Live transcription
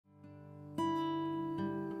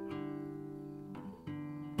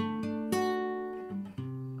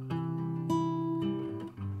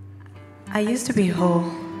I used to be whole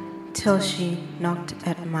till she knocked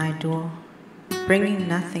at my door, bringing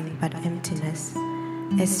nothing but emptiness,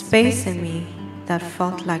 a space in me that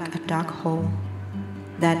felt like a dark hole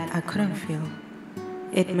that I couldn't feel.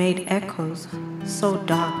 It made echoes so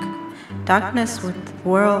dark, darkness with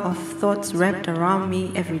whirl of thoughts wrapped around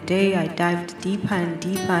me. Every day I dived deeper and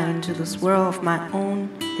deeper into the swirl of my own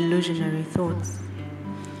illusionary thoughts.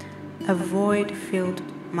 A void filled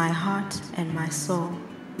my heart and my soul.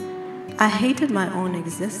 I hated my own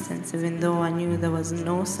existence, even though I knew there was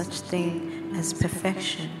no such thing as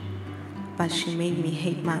perfection. But she made me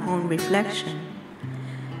hate my own reflection.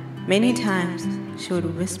 Many times she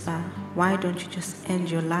would whisper, "Why don't you just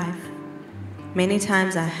end your life?" Many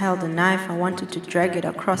times I held a knife, I wanted to drag it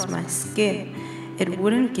across my skin. It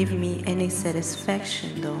wouldn't give me any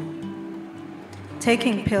satisfaction though.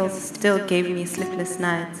 Taking pills still gave me sleepless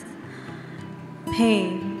nights.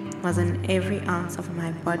 Pain was in every ounce of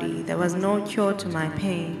my body. There was no cure to my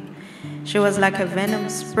pain. She was like a venom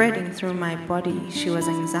spreading through my body. She was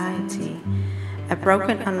anxiety, a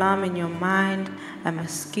broken alarm in your mind, a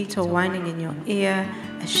mosquito whining in your ear,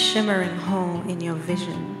 a shimmering hole in your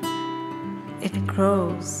vision. It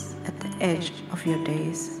grows at the edge of your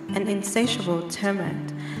days, an insatiable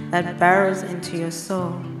torment that burrows into your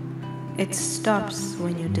soul. It stops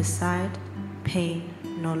when you decide pain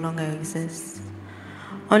no longer exists.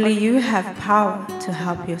 Only you have power to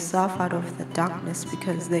help yourself out of the darkness,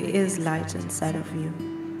 because there is light inside of you.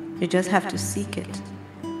 You just have to seek it,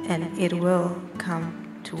 and it will come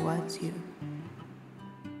towards you.